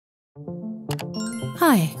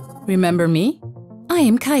Hi, remember me? I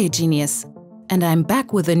am QIAgenius, and I'm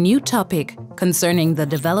back with a new topic concerning the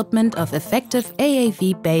development of effective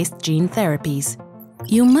AAV-based gene therapies.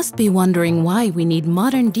 You must be wondering why we need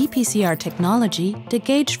modern dPCR technology to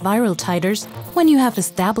gauge viral titers when you have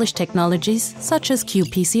established technologies such as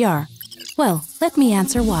qPCR. Well, let me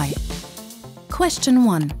answer why. Question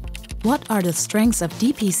 1. What are the strengths of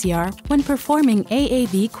dPCR when performing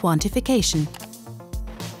AAV quantification?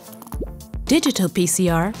 Digital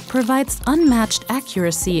PCR provides unmatched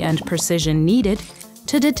accuracy and precision needed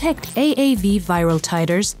to detect AAV viral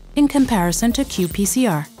titers in comparison to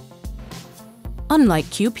qPCR. Unlike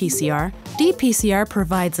qPCR, dPCR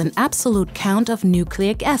provides an absolute count of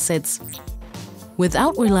nucleic acids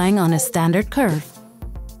without relying on a standard curve.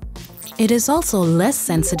 It is also less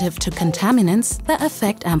sensitive to contaminants that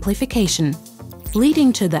affect amplification,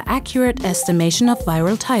 leading to the accurate estimation of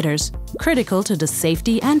viral titers, critical to the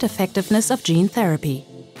safety and effectiveness of gene therapy.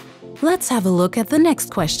 Let's have a look at the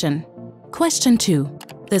next question. Question 2.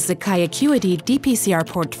 Does the QIAcuity dPCR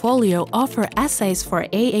portfolio offer assays for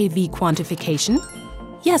AAV quantification?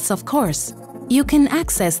 Yes, of course. You can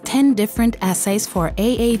access 10 different assays for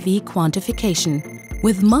AAV quantification,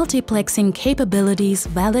 with multiplexing capabilities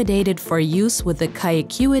validated for use with the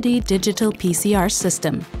QIAcuity digital PCR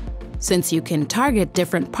system. Since you can target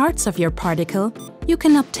different parts of your particle, you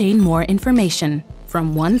can obtain more information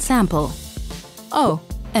from one sample. Oh,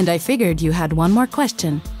 and I figured you had one more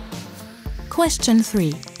question. Question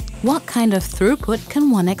 3. What kind of throughput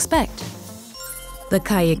can one expect? The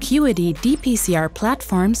QIAcuity dPCR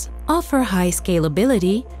platforms offer high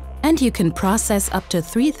scalability, and you can process up to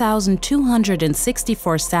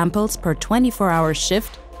 3,264 samples per 24-hour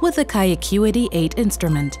shift with the QIAcuity 8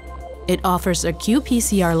 instrument. It offers a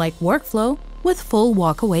qPCR-like workflow with full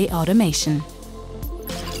walk-away automation.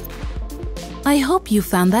 I hope you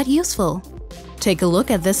found that useful. Take a look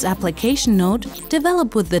at this application note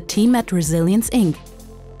developed with the team at Resilience Inc.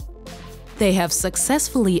 They have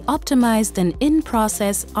successfully optimized an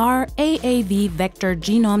in-process AAV vector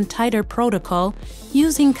genome titer protocol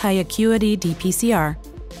using QIAcuity dPCR,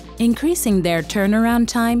 increasing their turnaround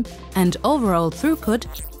time and overall throughput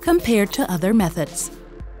compared to other methods.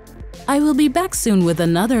 I will be back soon with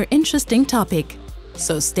another interesting topic,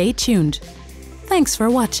 so stay tuned. Thanks for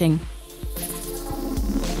watching.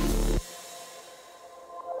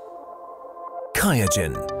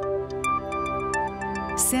 QIAGen.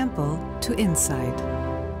 Sample to insight.